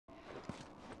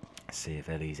Let's see if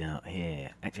Ellie's out here.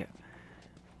 Actually,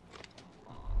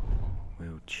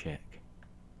 we'll check.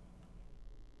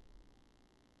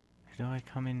 Did I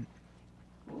come in?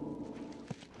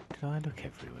 Did I look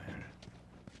everywhere?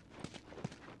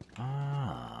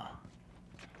 Ah.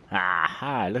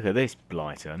 Aha, look at this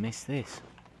blighter. I missed this.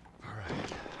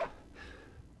 Alright.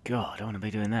 God, I don't want to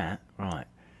be doing that. Right.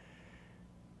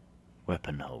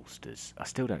 Weapon holsters. I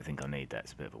still don't think I need that.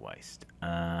 It's a bit of a waste.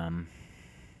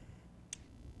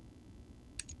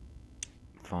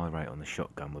 Fire rate on the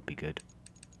shotgun would be good.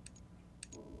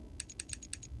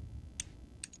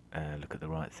 Look at the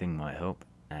right thing might help.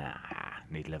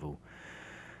 Need level.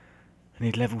 I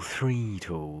need level 3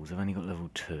 tools. I've only got level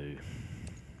 2.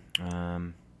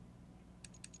 Yeah,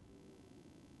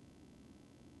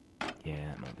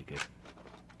 that might be good.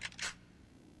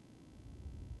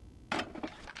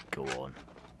 Go on.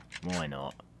 Why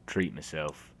not? Treat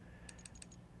myself.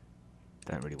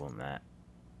 Don't really want that.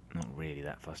 Not really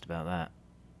that fussed about that.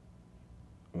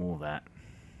 Or that.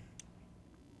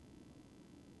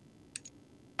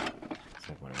 Let's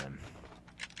have one of them.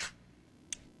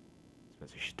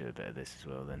 Suppose we should do a bit of this as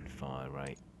well then. Fire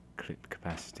rate. Clip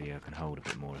capacity. I can hold a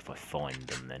bit more if I find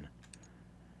them then.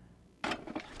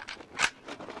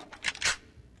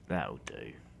 That'll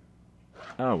do.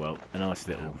 Oh well, a nice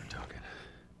little... Now we're talking.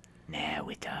 Now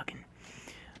we're talking.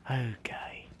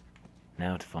 Okay.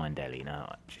 Now to find Ellie.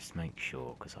 Now, just make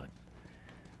sure, because I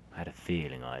had a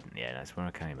feeling I hadn't... Yeah, that's where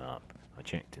I came up. I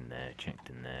checked in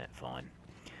there, fine.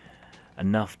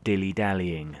 Enough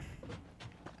dilly-dallying.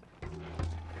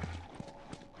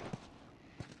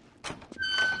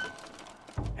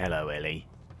 Hello, Ellie.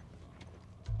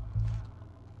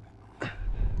 There's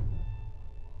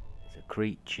a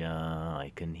creature,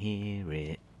 I can hear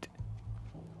it.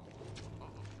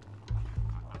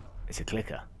 It's a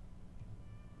clicker.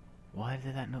 Why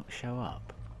did that not show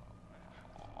up?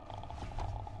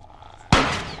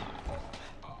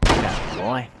 That's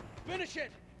why. Finish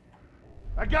it!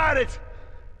 I got it!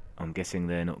 I'm guessing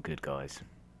they're not good guys.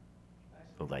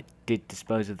 Well, they did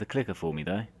dispose of the clicker for me,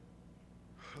 though.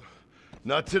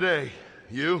 Not today.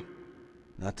 You?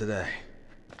 Not today.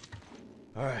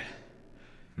 Alright.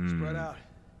 Spread out.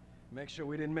 Make sure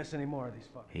we didn't miss any more of these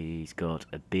fuckers. He's got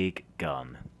a big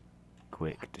gun.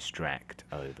 Quick distract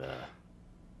over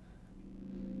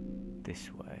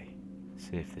this way.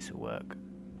 See if this will work.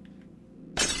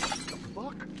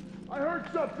 Fuck! I heard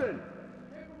something!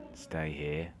 Stay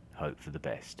here. Hope for the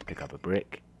best. Pick up a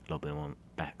brick. Lob him on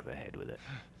back of the head with it.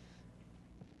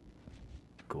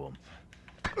 Go on.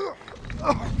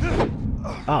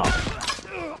 Oh!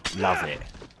 Love it.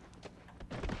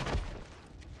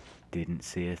 Didn't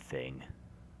see a thing.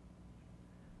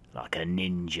 Like a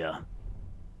ninja.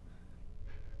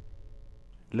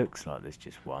 Looks like there's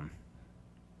just one.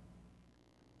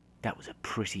 That was a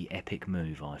pretty epic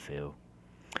move, I feel.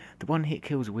 The one hit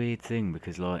kill's a weird thing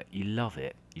because, like, you love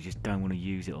it. You just don't want to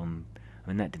use it on... I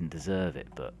mean, that didn't deserve it,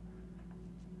 but...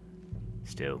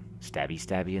 Still, stabby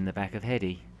stabby in the back of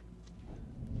Heady.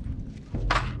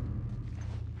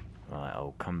 Right,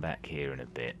 I'll come back here in a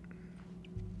bit.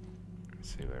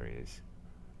 Let's see where he is.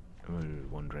 Ooh,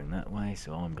 wandering that way,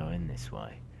 so I'm going this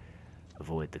way.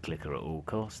 Avoid the clicker at all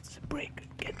costs. Brick.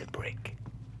 Get the brick.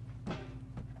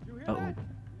 Uh-oh.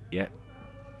 Yep.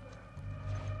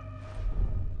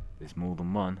 There's more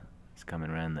than one. It's coming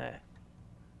around there.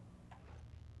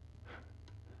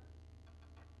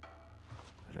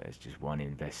 There's just one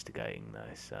investigating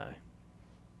though, so...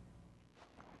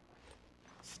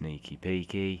 Sneaky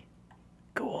peeky.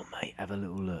 Go on, mate. Have a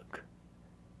little look.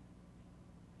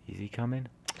 Is he coming?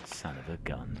 Son of a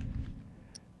gun.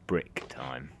 Brick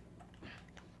time.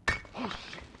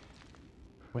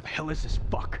 Where the hell is this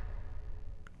fuck?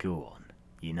 Go on.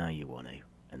 You know you want to.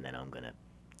 And then I'm going to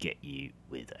get you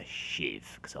with a shiv.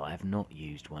 Because I have not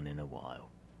used one in a while.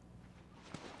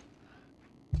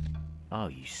 Oh,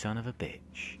 you son of a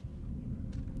bitch.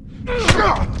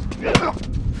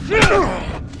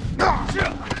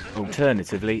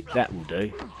 Alternatively, that will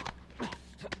do.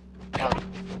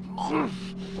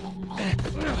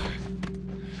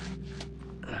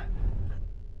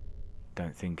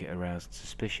 Don't think it aroused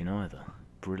suspicion either.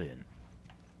 Brilliant.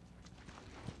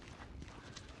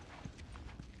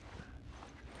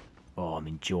 Oh, I'm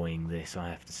enjoying this, I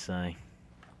have to say.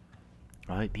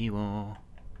 I hope you are.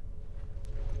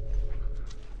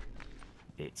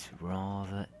 It's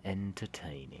rather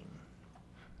entertaining.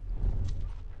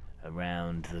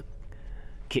 Around the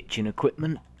kitchen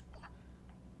equipment.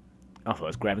 I thought I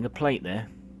was grabbing a plate there.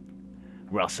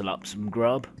 Rustle up some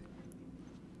grub.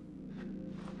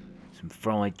 Some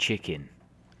fried chicken.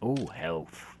 Oh,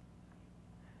 health.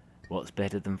 What's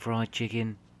better than fried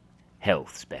chicken?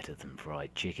 Health's better than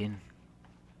fried chicken.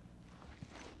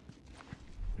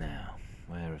 Now,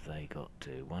 where have they got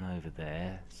to? One over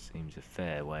there, seems a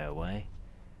fair way away.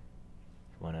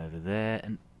 One over there,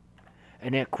 and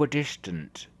an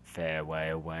equidistant fair way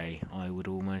away, I would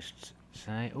almost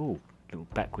say. Oh, little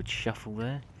backward shuffle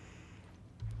there.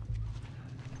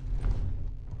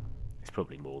 It's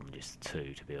probably more than just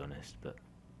two, to be honest, but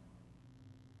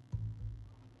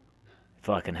if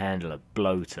I can handle a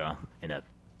bloater in a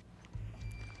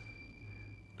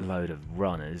load of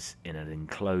runners in an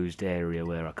enclosed area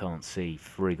where I can't see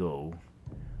frig all,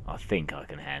 I think I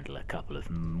can handle a couple of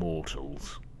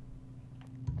mortals.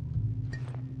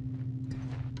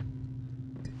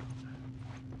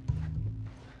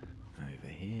 Over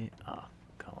here. Ah,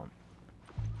 can't.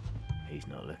 He's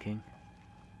not looking.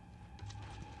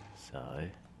 So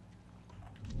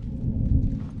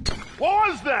What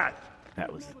was that?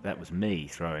 that was me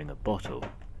throwing a bottle.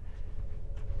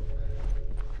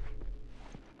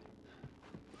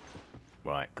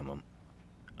 Right, come on.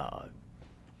 Uh-oh.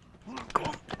 Go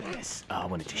on. Yes. Oh, I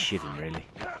wanted to shiv him, really.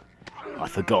 I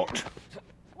forgot.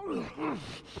 I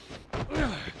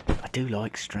do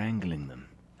like strangling them.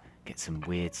 Get some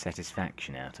weird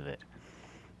satisfaction out of it.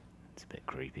 It's a bit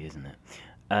creepy, isn't it?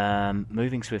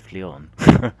 Moving swiftly on.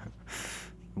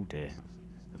 Oh dear.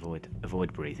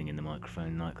 Avoid breathing in the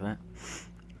microphone like that.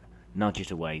 Nudge it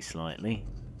away slightly.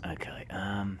 Okay,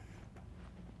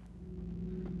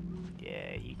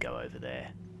 yeah, you go over there.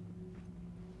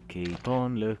 Keep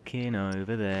on looking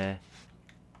over there.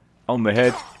 On the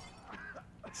head.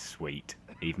 Sweet.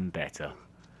 Even better.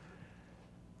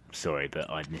 Sorry, but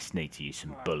I just need to use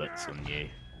some bullets on you.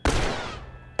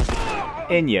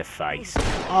 In your face.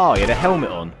 Oh, you had a helmet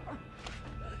on.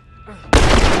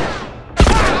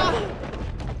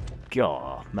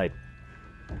 God, made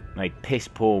piss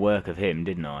poor work of him,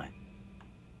 didn't I?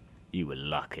 You were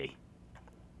lucky.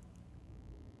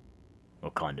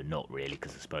 Well, kind of not really,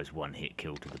 because I suppose one hit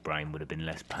kill to the brain would have been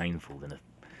less painful than a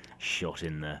shot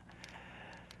in the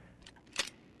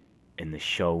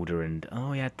shoulder. And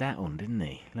oh, he had that on, didn't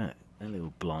he? Look, that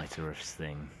little blighterous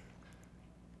thing.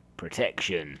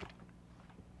 Protection.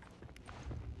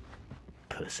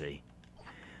 Pussy.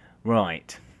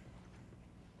 Right.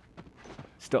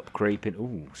 Stop creeping.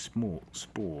 Ooh,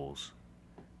 spores.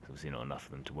 Obviously not enough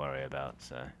of them to worry about,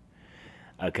 so.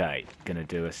 Okay, gonna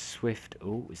do a swift...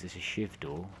 Oh, is this a shiv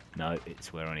door? No,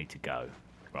 it's where I need to go.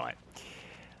 Right.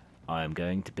 I am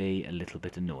going to be a little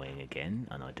bit annoying again,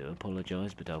 and I do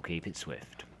apologise, but I'll keep it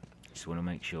swift. Just want to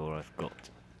make sure I've got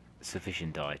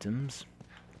sufficient items.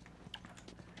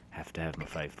 Have to have my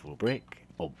faithful brick,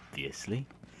 obviously.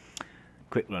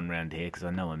 Quick run round here, because I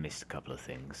know I missed a couple of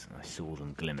things. I saw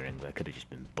them glimmering. They could have just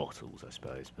been bottles, I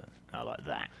suppose, but I like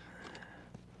that.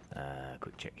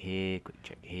 Quick check here, quick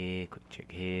check here, quick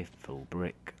check here. Full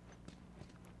brick.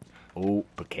 Oh,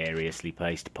 precariously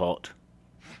placed pot.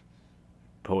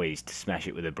 Poised to smash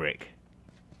it with a brick.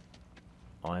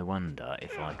 I wonder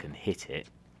if I can hit it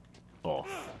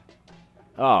off.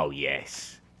 Oh,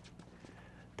 yes.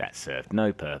 That served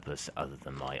no purpose other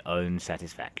than my own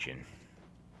satisfaction.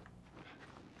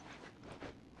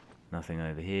 Nothing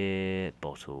over here.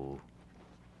 Bottle.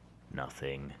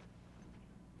 Nothing.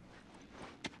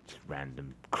 Just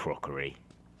random crockery.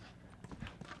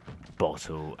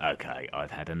 Bottle. Okay,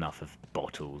 I've had enough of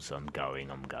bottles. I'm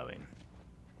going.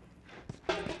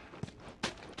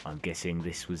 I'm guessing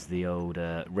this was the old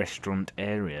restaurant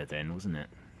area then, wasn't it?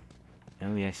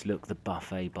 Oh yes, look, the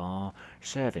buffet bar,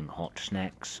 serving hot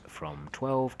snacks from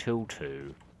 12 till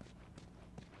 2.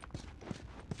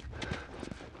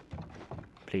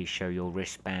 Please show your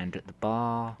wristband at the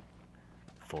bar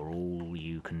for all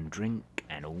you can drink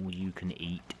and all you can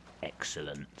eat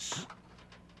excellence.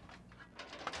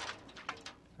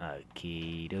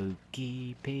 Okie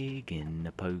dokie, pig in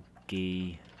the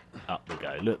pokey. Up we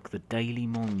go. Look, the daily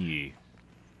menu.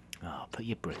 Oh, put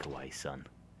your brick away, son.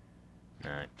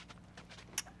 No.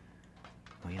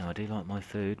 Well, you know, I do like my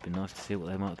food. Be nice to see what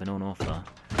they might have been on offer.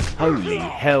 Holy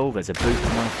hell, there's a boot to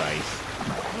my face.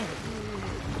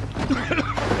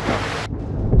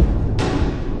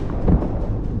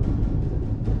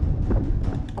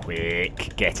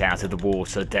 Quick, get out of the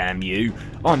water, damn you.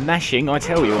 I'm mashing, I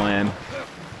tell you I am.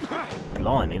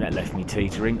 Blimey, that left me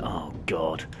teetering. Oh,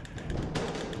 God.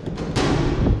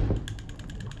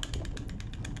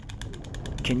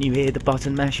 Can you hear the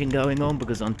button mashing going on?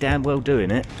 Because I'm damn well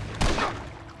doing it.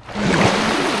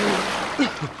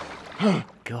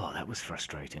 God, that was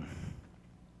frustrating.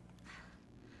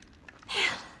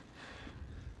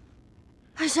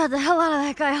 I shot the hell out of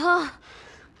that guy, huh?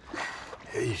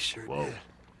 Yeah, you sure Whoa. did.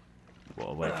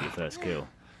 What a way for your first kill.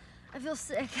 I feel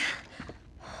sick.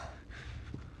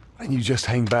 And you just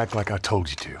hang back like I told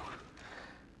you to.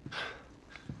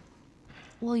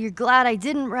 Well, you're glad I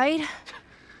didn't, right?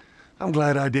 I'm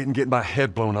glad I didn't get my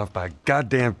head blown off by a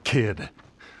goddamn kid.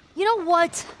 You know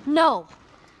what? No.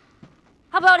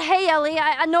 How about, hey, Ellie,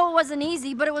 I know it wasn't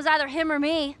easy, but it was either him or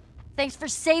me. Thanks for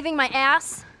saving my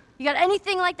ass. You got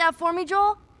anything like that for me,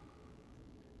 Joel?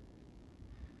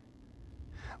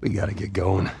 We gotta get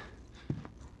going.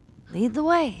 Lead the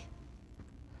way.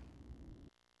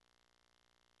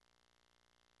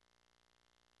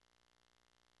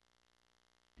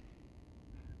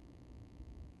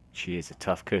 She is a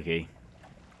tough cookie.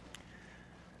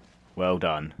 Well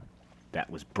done. That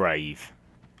was brave.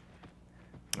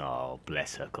 Oh,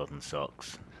 bless her cotton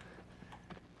socks.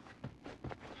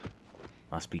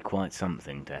 Must be quite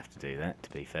something to have to do that, to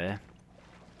be fair.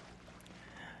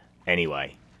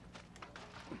 Anyway.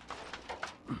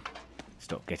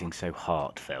 Stop getting so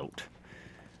heartfelt.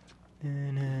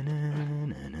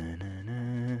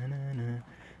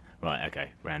 Right,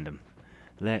 okay, random.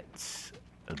 Let's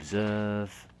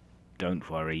observe. Don't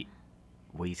worry.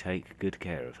 We take good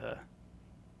care of her.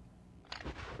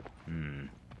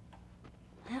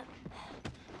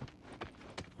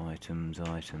 Items.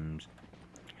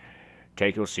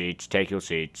 Take your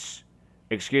seats.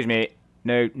 Excuse me.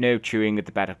 No chewing at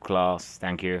the back of class,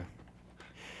 thank you.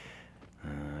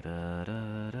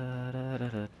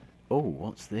 Oh,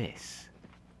 what's this?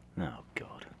 Oh,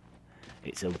 God.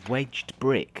 It's a wedged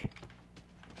brick.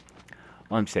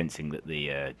 I'm sensing that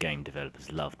the game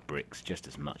developers loved bricks just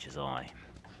as much as I.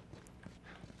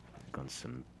 Gone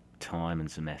some time and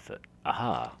some effort.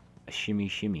 Aha! A shimmy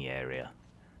area.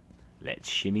 Let's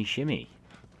shimmy.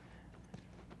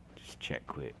 Just check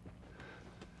quick.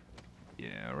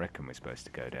 Yeah, I reckon we're supposed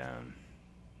to go down.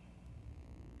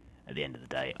 At the end of the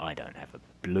day, I don't have a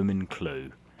bloomin'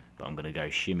 clue, but I'm gonna go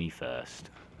shimmy first.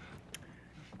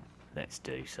 Let's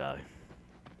do so.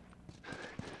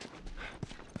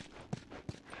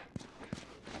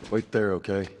 Wait there,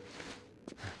 okay?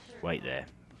 Wait there.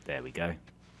 There we go.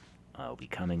 I'll be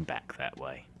coming back that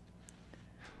way.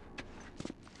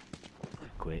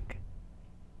 Quick.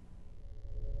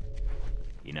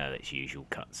 You know it's usual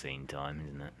cutscene time,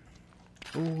 isn't it?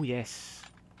 Oh, yes.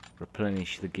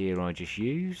 Replenish the gear I just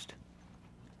used.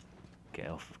 Get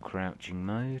off of crouching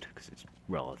mode, because it's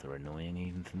rather annoying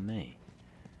even for me.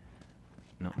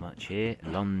 Not much here.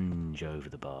 Lunge over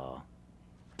the bar.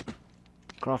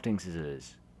 Crafting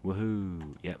scissors.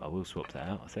 Woohoo! Yep, I will swap that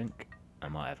out, I think. I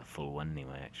might have a full one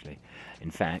anyway, actually.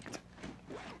 In fact,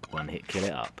 one hit, kill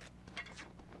it up.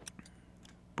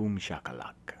 Boom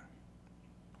shakalak.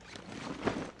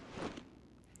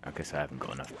 I guess I haven't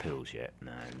got enough pills yet.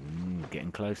 No,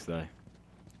 getting close though.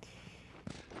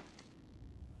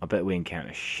 I bet we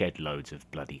encounter shed loads of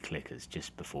bloody clickers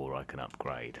just before I can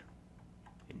upgrade.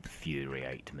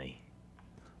 Infuriate me.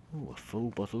 Ooh, a full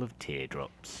bottle of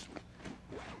teardrops.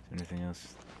 Is there anything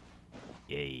else?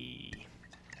 Yay.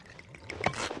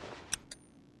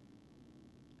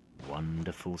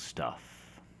 Wonderful stuff.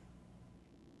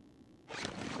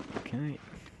 Okay.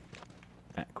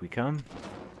 Back we come.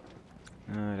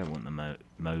 I don't want the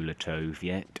Molotov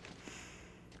yet.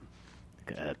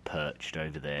 Look at her perched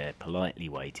over there, politely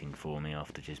waiting for me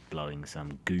after just blowing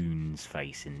some goon's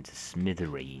face into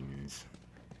smithereens.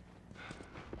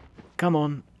 Come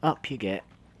on, up you get.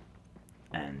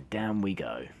 And down we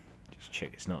go. Just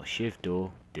check it's not a shiv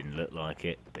door. Didn't look like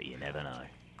it, but you never know.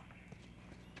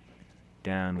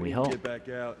 Down we hop. Get back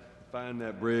out, find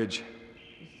that bridge.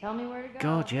 Just tell me where to go.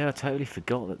 God, yeah, I totally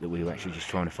forgot that we were actually just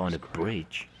trying to find a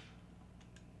bridge.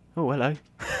 Oh, hello.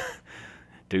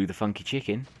 Do the funky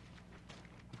chicken.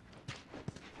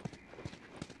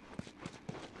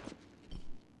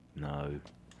 No.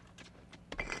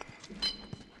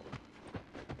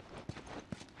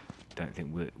 Don't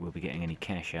think we'll be getting any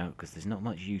cash out because there's not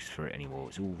much use for it anymore.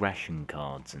 It's all ration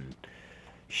cards and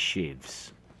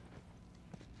shivs.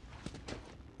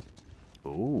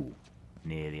 Ooh,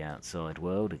 near the outside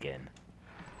world again.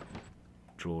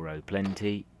 Draw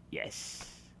plenty. Yes.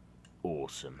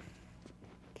 Awesome.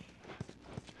 I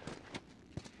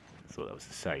thought that was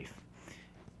a safe.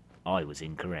 I was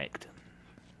incorrect.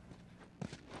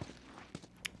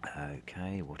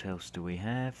 Okay, what else do we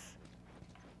have?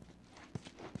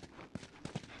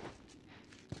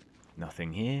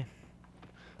 Nothing here.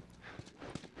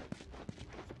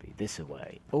 Let's be this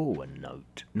away. Oh, a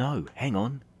note. No, hang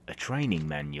on. A training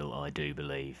manual, I do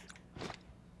believe.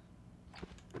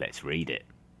 Let's read it.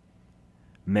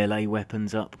 Melee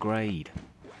weapons upgrade.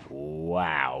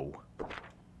 Wow.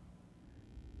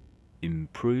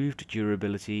 Improved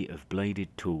durability of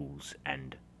bladed tools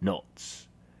and knots.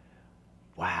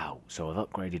 Wow, so I've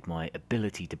upgraded my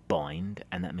ability to bind,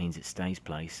 and that means it stays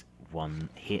place 1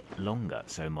 hit longer.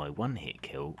 So my 1 hit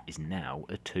kill is now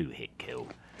a 2 hit kill.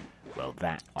 Well,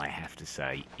 that, I have to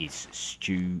say, is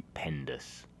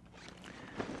stupendous.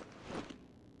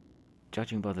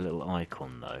 Judging by the little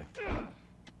icon, though,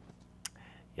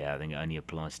 yeah, I think it only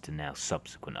applies to now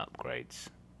subsequent upgrades,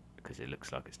 because it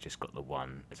looks like it's just got the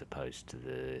 1 as opposed to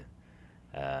the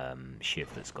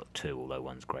shiv that's got 2, although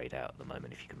 1's greyed out at the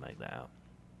moment, if you can make that out.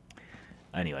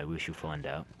 Anyway, we shall find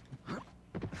out. Here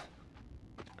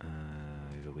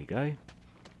we go.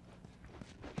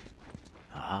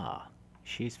 Aha,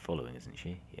 she's following, isn't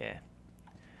she? Yeah.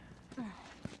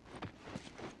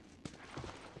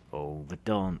 Oh, the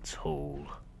dance hall.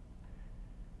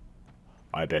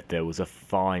 I bet there was a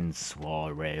fine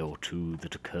soiree or two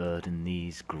that occurred in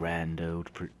these grand old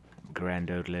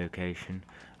location.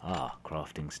 Ah,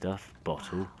 crafting stuff.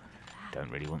 Bottle. Don't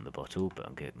really want the bottle, but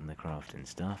I'm getting the crafting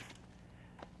stuff.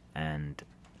 And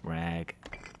rag.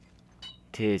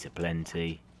 Tears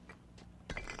aplenty.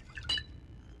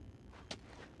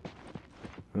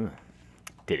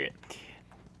 Did it.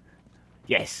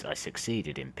 Yes, I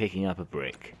succeeded in picking up a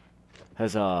brick.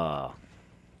 Huzzah!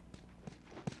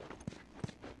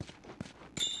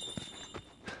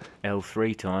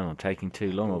 L3 time, I'm taking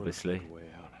too long, obviously.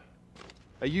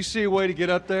 Hey, you see a way to get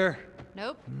up there?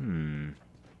 Nope.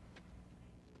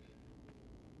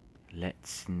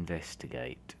 Let's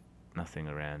investigate. Nothing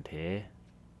around here.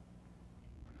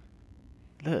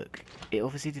 Look, it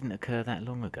obviously didn't occur that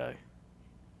long ago.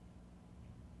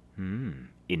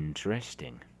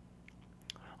 Interesting.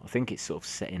 I think it's sort of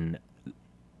set in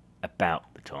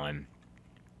about the time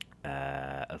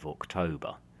of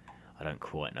October. I don't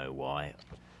quite know why.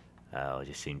 I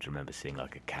just seem to remember seeing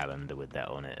like a calendar with that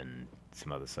on it and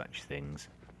some other such things.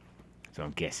 So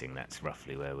I'm guessing that's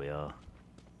roughly where we are.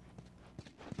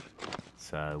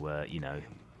 So, you know,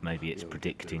 maybe it's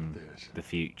predicting the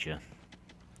future.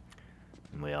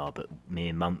 And we are but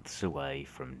mere months away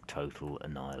from total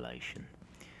annihilation.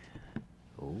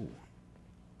 Ooh.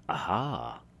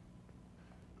 Aha!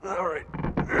 Alright.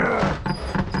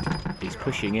 He's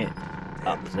pushing it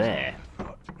up there.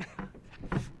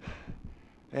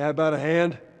 Hey, how about a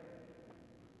hand?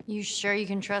 You sure you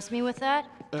can trust me with that?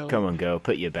 Come on, girl,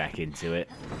 put your back into it.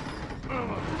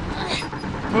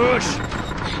 Push!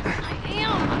 I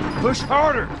am! Push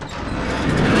harder!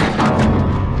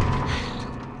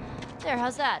 There,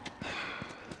 how's that?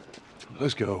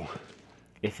 Let's go.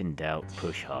 If in doubt,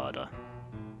 push harder.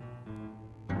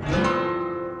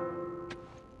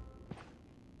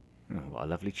 Oh, what a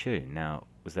lovely tune. Now,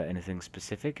 was that anything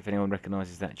specific? If anyone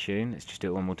recognises that tune, let's just do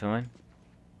it one more time.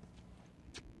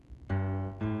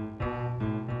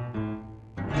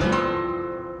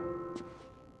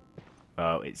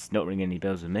 Well, it's not ringing any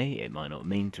bells with me. It might not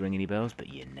mean to ring any bells,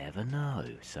 but you never know.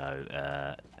 So,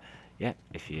 yeah,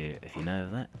 if you know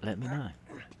of that, let me know.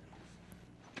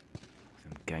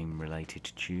 Some game-related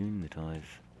tune that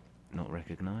I've not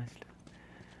recognised.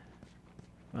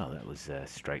 Well, that was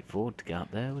straightforward to get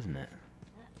up there, wasn't it?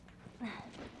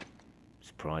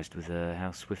 Surprised with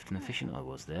how swift and efficient I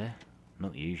was there.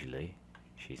 Not usually.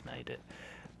 She's made it.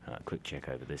 Right, quick check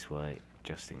over this way,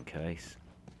 just in case.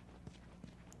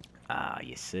 Ah,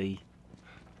 you see?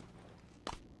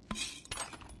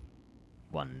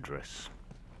 Wondrous.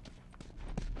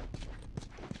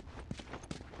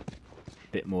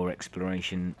 Bit more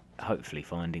exploration, hopefully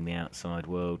finding the outside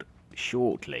world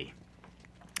shortly.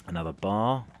 Another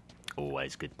bar,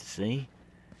 always good to see.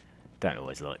 Don't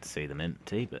always like to see them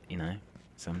empty, but you know,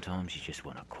 sometimes you just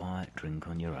want a quiet drink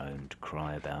on your own to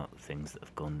cry about things that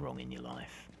have gone wrong in your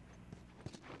life.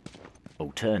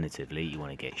 Alternatively, you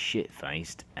want to get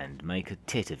shit-faced and make a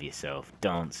tit of yourself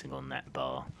dancing on that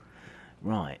bar.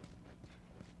 Right,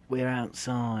 we're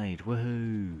outside,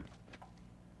 woohoo!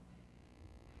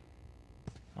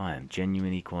 I am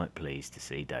genuinely quite pleased to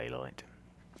see daylight.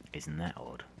 Isn't that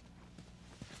odd?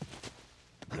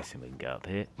 Guessing we can go up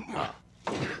here. Ah.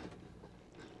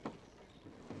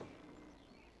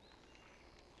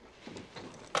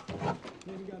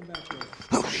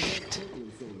 Oh, shit.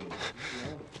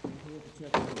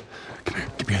 Come here,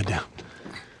 keep your head down.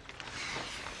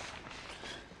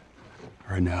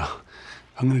 All right, now,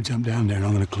 I'm gonna jump down there and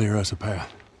I'm gonna clear us a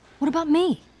path. What about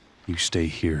me? You stay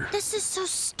here. This is so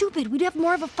stupid. We'd have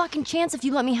more of a fucking chance if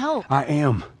you let me help. I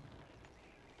am.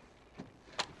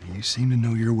 You seem to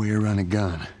know your way around a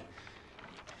gun.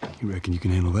 You reckon you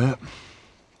can handle that?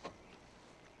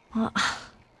 Well,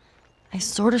 I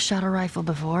sort of shot a rifle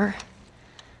before,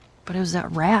 but it was at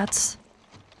rats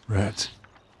Rats.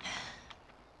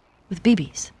 with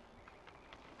BBs.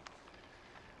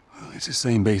 Well, it's the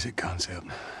same basic concept.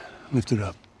 Lift it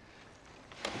up.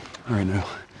 All right, now,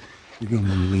 you're going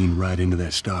to lean right into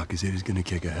that stock, because it is going to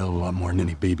kick a hell of a lot more than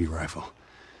any baby rifle.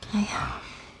 Okay.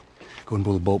 Go and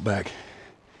pull the bolt back.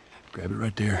 Grab it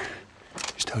right there.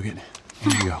 Just tug it.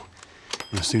 There you go.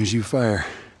 And as soon as you fire,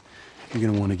 you're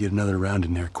going to want to get another round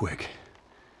in there quick.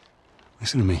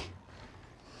 Listen to me.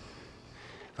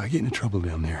 If I get into trouble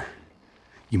down there,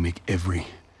 you make every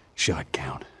shot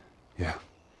count. Yeah?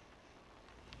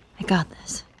 I got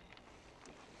this.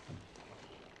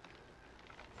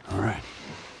 All right.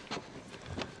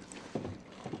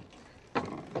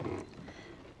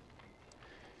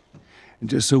 And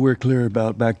just so we're clear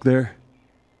about back there,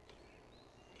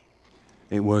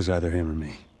 it was either him or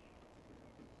me.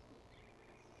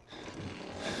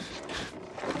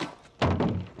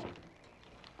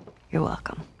 You're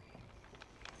welcome.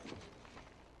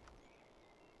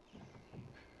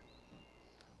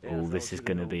 Oh, this is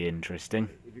going to be interesting.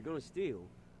 If you're gonna steal,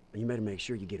 you better make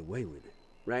sure you get away with it,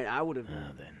 right? I would have.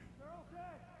 Ah, then.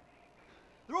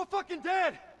 They're all fucking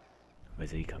dead!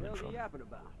 Where's he coming What from? are you yapping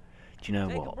about? Do you know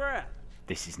Take a what? breath.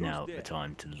 This is now the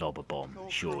time to lob a bomb,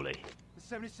 surely. The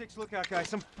 76 lookout guy,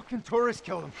 some fucking tourist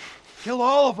killed him. Kill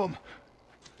all of them!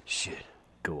 Shit.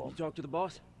 Go You on. talk to the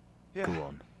boss? Yeah. Go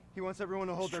on. He wants everyone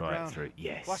to hold Let's their try it ground. through.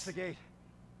 Yes. Watch the gate.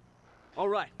 All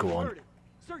right. Go on. heard it.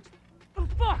 Search. Oh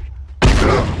fuck!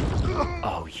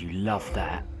 Oh, you love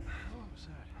that.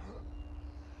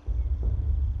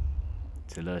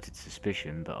 It's alerted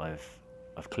suspicion, but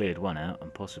I've cleared one out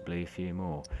and possibly a few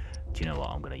more. Do you know what?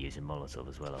 I'm going to use a Molotov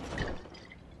as well, I think.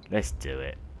 Let's do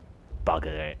it.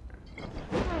 Bugger it.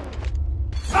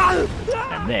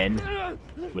 And then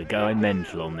we're going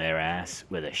mental on their ass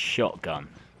with a shotgun.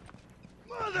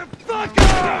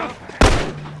 Motherfucker!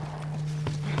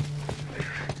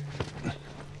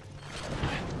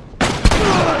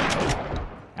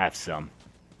 Have some.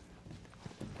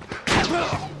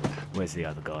 Where's the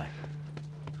other guy?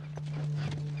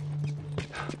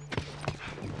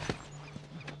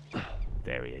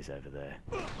 There he is over there.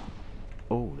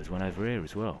 Oh, there's one over here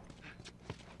as well.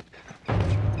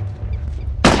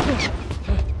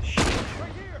 Shit.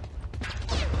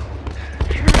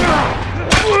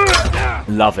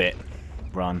 Love it.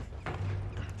 Run.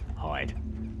 Hide.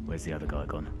 Where's the other guy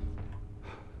gone?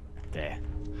 There.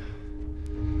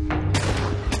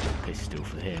 Pistol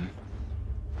for him.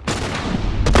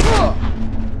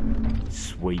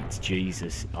 Sweet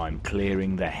Jesus, I'm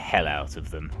clearing the hell out of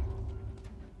them.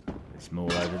 There's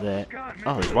more over there.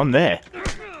 Oh, there's one there.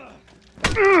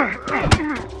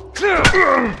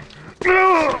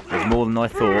 There's more than I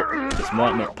thought. This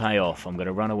might not pay off. I'm going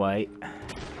to run away.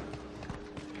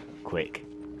 Quick.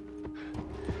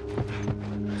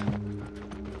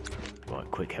 Right,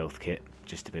 quick health kit,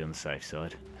 just to be on the safe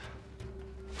side.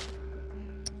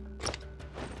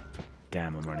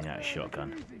 Damn, I'm running out of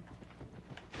shotgun.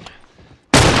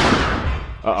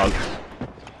 Uh-oh.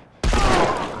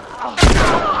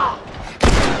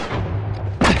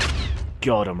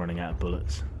 God, I'm running out of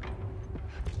bullets.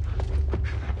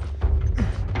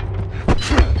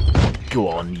 Go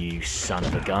on, you son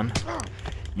of a gun.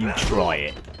 You try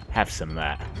it. Have some of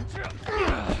that.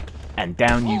 And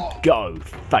down you go.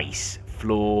 Face.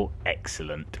 Floor.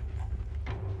 Excellent.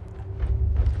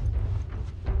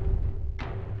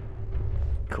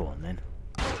 Go on then.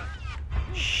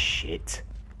 Shit.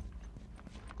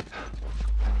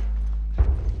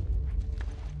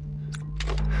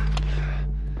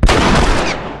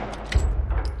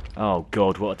 Oh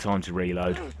God, what a time to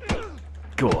reload.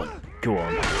 Go on, go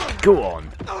on, go on.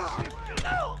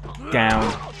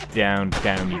 Down, down,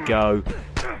 down you go.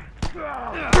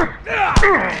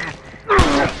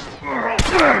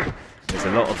 There's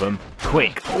a lot of them.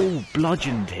 Quick. Oh,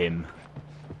 bludgeoned him.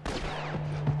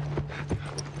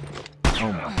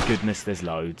 Oh my goodness, there's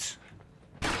loads.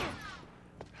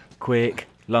 Quick,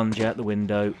 lunge out the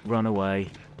window, run away.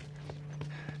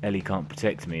 Ellie can't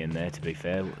protect me in there, to be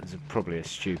fair. It's probably a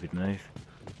stupid move.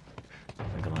 I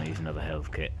think I might use another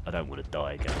health kit. I don't want to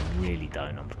die again. I really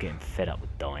don't. I'm getting fed up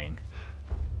with dying.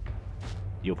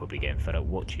 You're probably getting fed up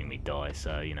watching me die,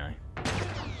 so, you know.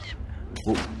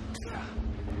 Whoa.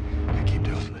 I keep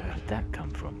doing Where that. did that come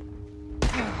from?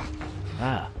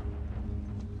 Ah.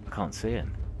 I can't see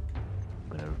him.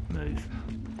 I'm going to move.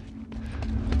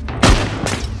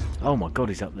 Oh my God,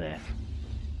 he's up there.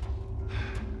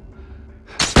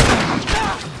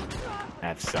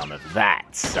 Have some of that,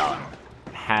 son.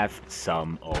 Have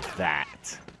some of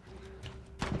that.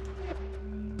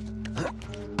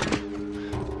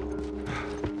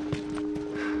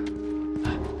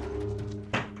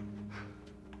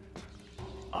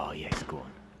 Oh yes, go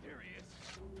on.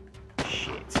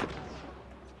 Shit.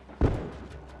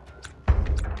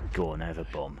 Go on, have a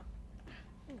bomb.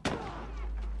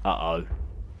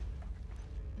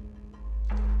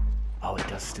 Oh, it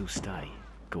does still stay.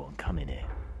 Go on, come in here.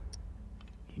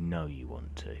 You know you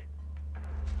want to.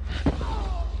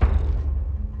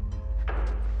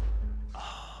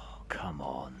 Oh, come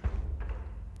on.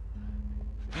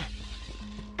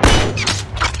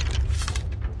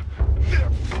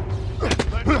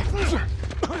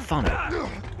 Funny.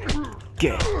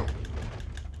 Get.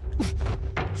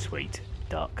 Sweet.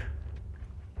 Duck.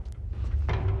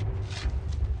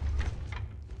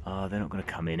 Oh, they're not going to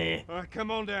come in here. All right,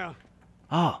 come on down.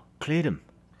 Oh, cleared them.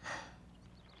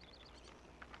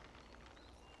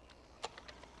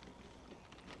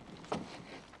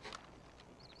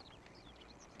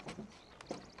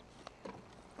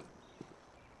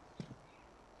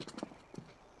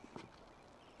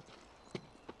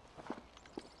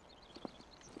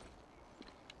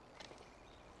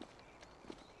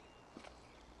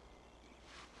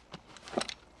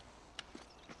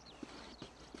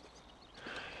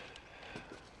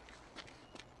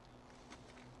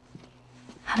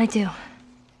 How'd I do? How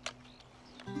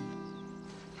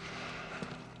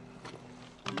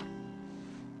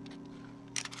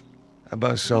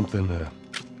about something a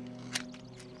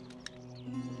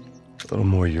little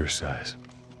more your size?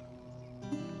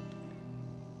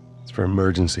 It's for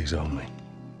emergencies only.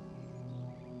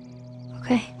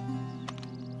 Okay.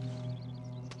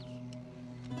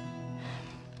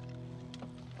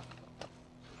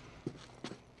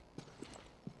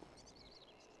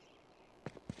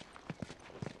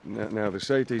 Now the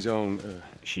safety's on.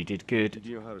 She did good. Did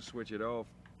you know how to switch it off?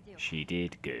 She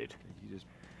did good. You just,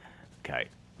 Okay.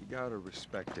 you gotta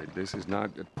respect it. This is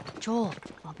not. Joel,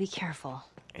 I'll be careful.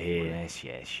 Yes,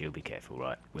 she'll be careful,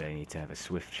 right? We need to have a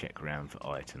swift check around for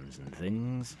items and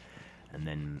things, and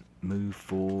then move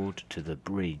forward to the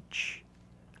bridge.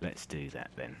 Let's do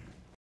that then.